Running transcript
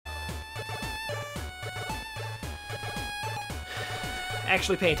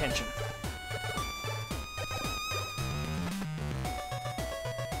actually pay attention.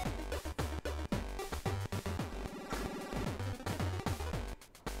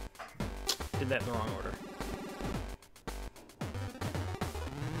 Did that in the wrong order.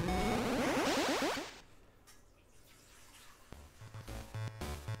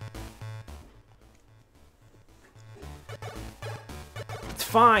 It's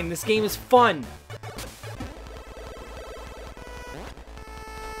fine. This game is fun.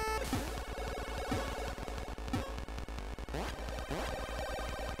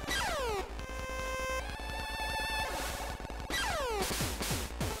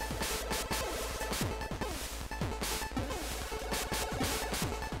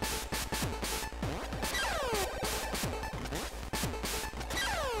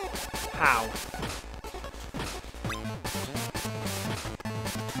 How?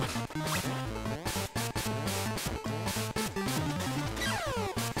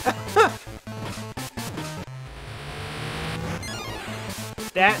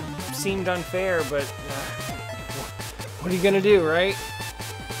 That seemed unfair, but what are you gonna do, right?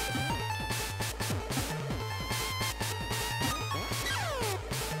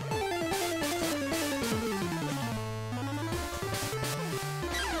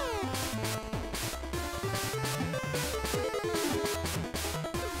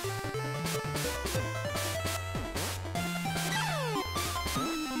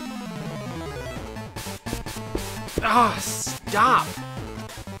 Ah, stop!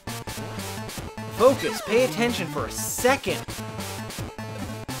 Focus, pay attention for a second.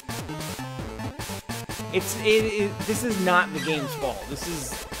 This is not the game's fault.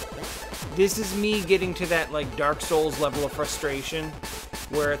 This is me getting to that like Dark Souls level of frustration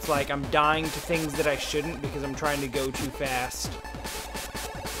where it's like I'm dying to things that I shouldn't because I'm trying to go too fast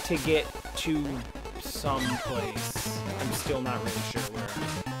to get to some place. I'm still not really sure where.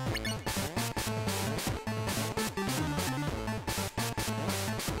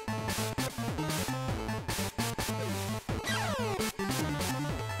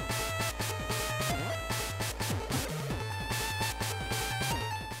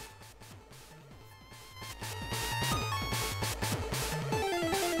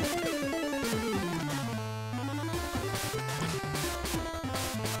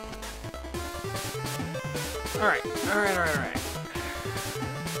 Alright.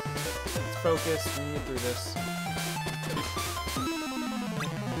 Let's focus. We can get through this.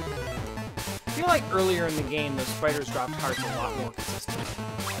 I feel like earlier in the game, those spiders dropped hearts a lot more consistently.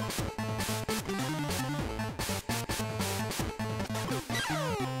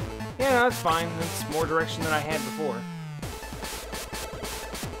 Yeah, that's fine. That's more direction than I had before.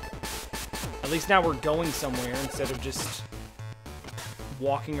 At least now we're going somewhere instead of just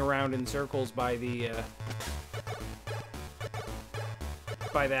walking around in circles by the,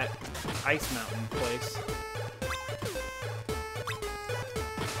 by that ice mountain place.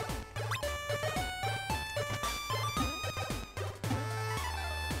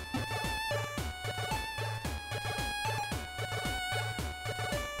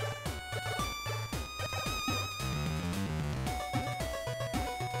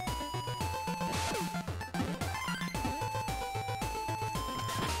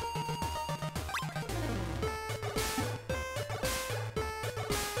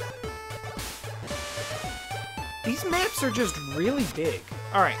 These maps are just really big.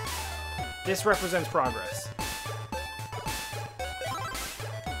 Alright. This represents progress.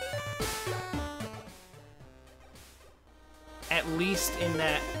 At least in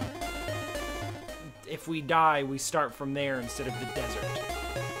that, if we die, we start from there instead of the desert.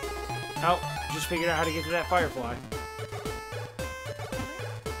 Oh, just figured out how to get to that firefly.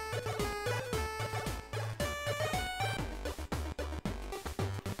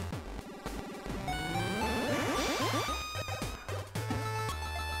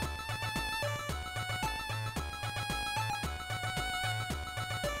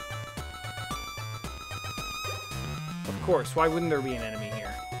 Of course, why wouldn't there be an enemy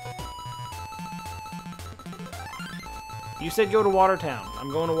here? You said go to Watertown.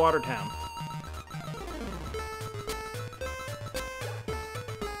 I'm going to Watertown.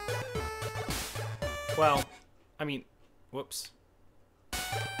 Well, I mean, whoops.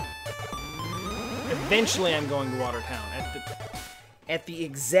 Eventually I'm going to Watertown. At the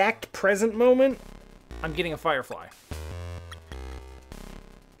exact present moment, I'm getting a firefly.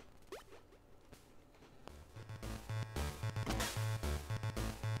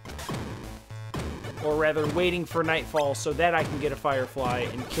 Or rather, waiting for nightfall so that I can get a firefly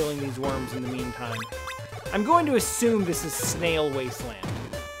and killing these worms in the meantime. I'm going to assume this is Snail Wasteland.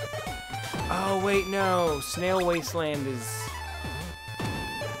 Oh, wait, no. Snail Wasteland is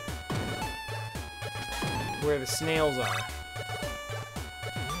where the snails are.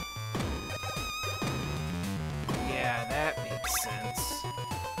 Yeah, that makes sense.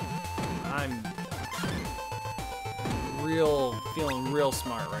 I'm feeling real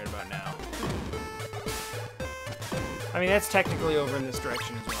smart right about now. I mean, that's technically over in this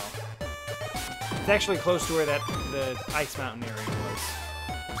direction as well. It's actually close to where the Ice Mountain area was.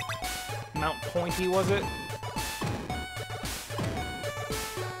 Mount Pointy, was it?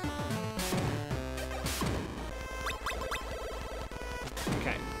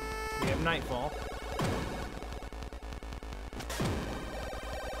 Okay. We have Nightfall.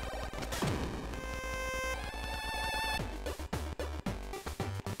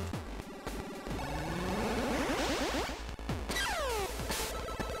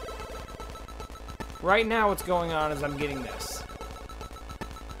 Right now what's going on is I'm getting this.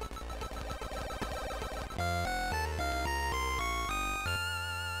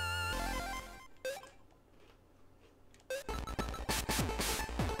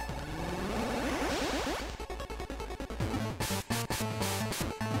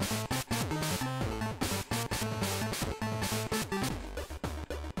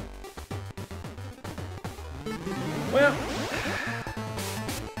 Well,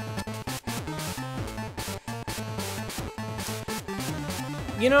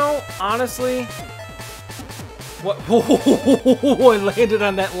 you know, honestly, what? I landed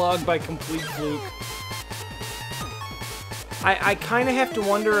on that log by complete fluke. I kind of have to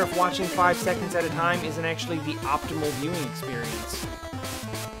wonder if watching 5 seconds at a time isn't actually the optimal viewing experience.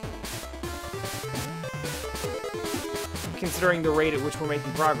 Considering the rate at which we're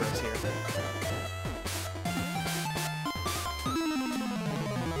making progress here.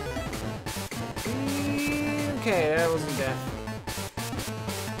 Okay, that wasn't death.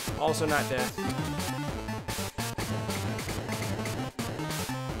 Also not death.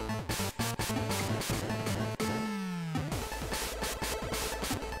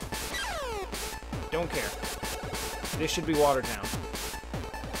 Don't care. This should be Watertown.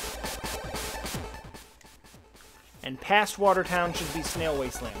 And past Watertown should be Snail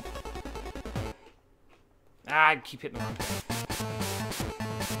Wasteland. Ah, I keep hitting the wrong thing.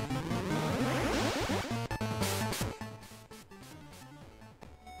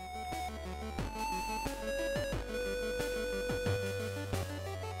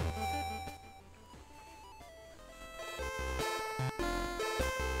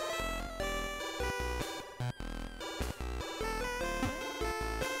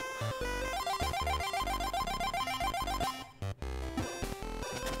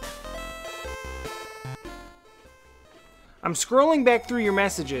 I'm scrolling back through your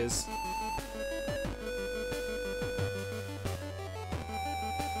messages.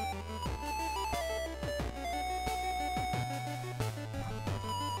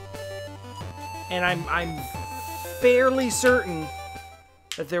 And I'm fairly certain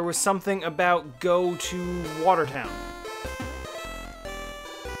that there was something about go to Watertown.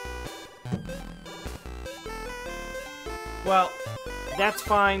 Well, that's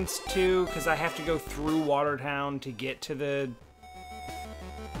fine too, because I have to go through Watertown to get to the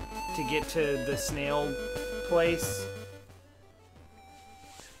snail place.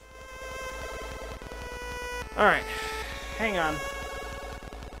 Alright, hang on.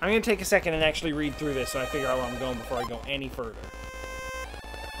 I'm gonna take a second and actually read through this so I figure out where I'm going before I go any further.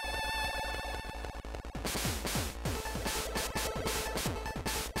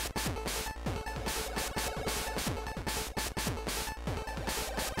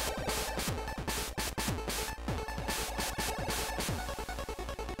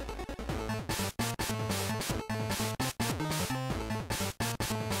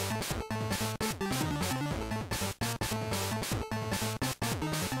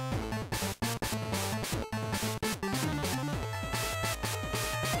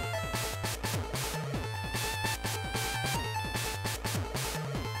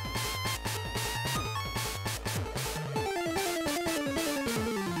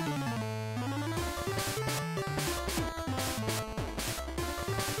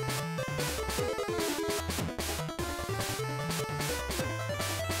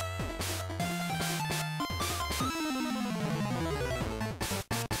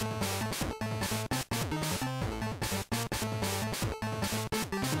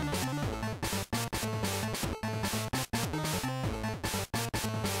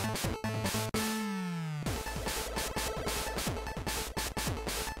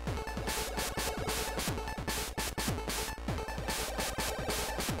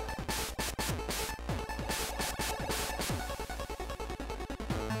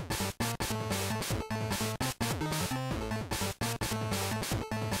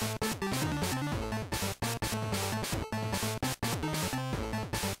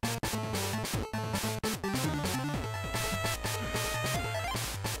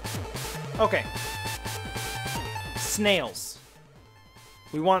 Okay. Snails.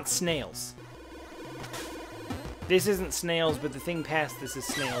 We want snails. This isn't snails, but the thing past this is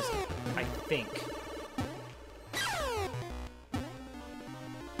snails, I think.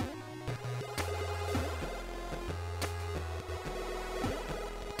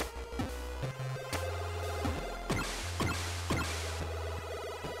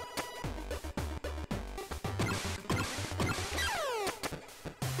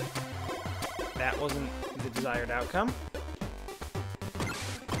 That wasn't the desired outcome.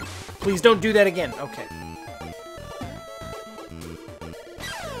 Please don't do that again. Okay.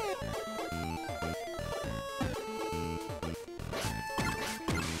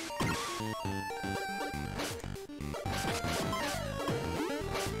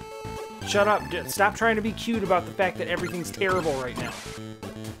 Shut up. Stop trying to be cute about the fact that everything's terrible right now.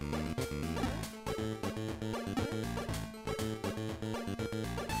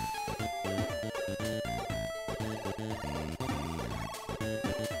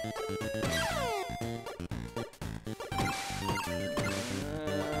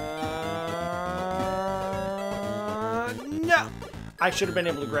 No! I should have been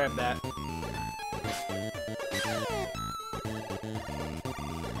able to grab that.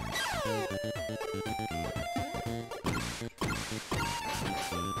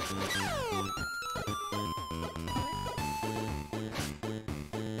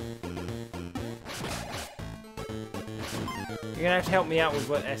 You're gonna have to help me out with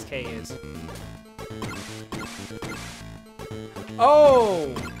what SK is.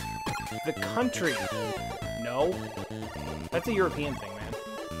 Oh! The country. No. That's a European thing, man.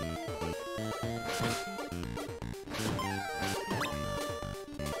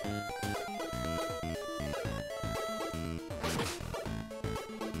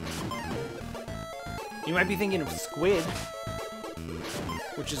 You might be thinking of squid,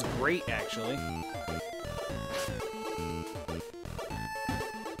 which is great, actually.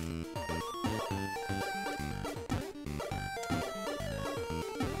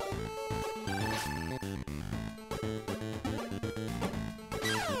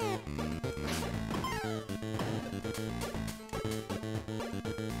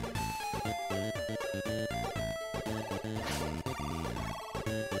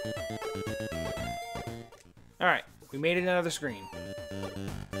 Alright, we made it another screen.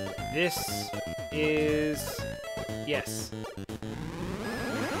 This is... yes.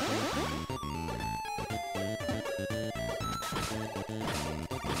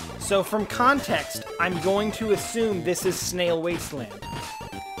 So from context, I'm going to assume this is Snail Wasteland.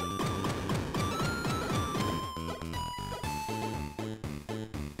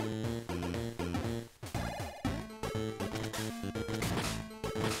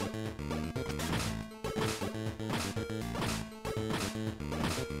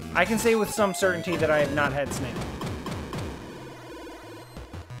 I can say with some certainty that I have not had Snail.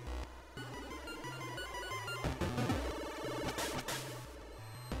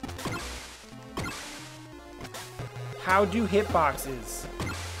 How do hitboxes?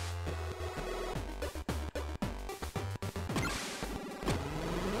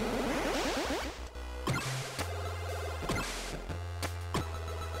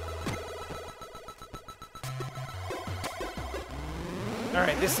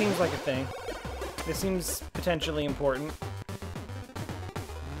 Alright, this seems like a thing. This seems potentially important.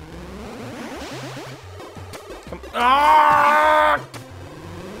 Come ah!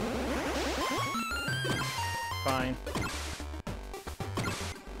 Fine.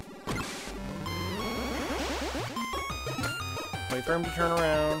 Wait for him to turn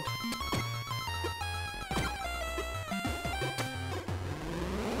around.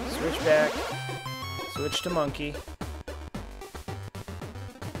 Switch back. Switch to monkey.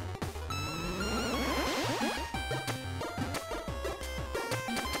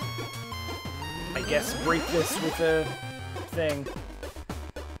 I guess break this with a thing.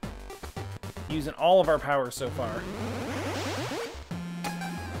 Using all of our power so far.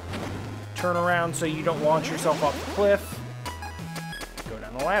 Turn around so you don't launch yourself off the cliff. Go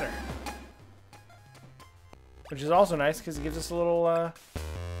down the ladder. Which is also nice because it gives us a little,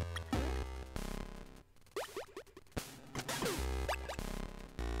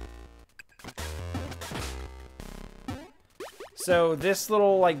 So this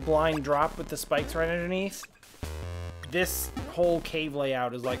little, like, blind drop with the spikes right underneath, this whole cave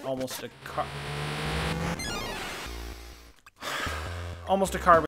layout is like almost a carbon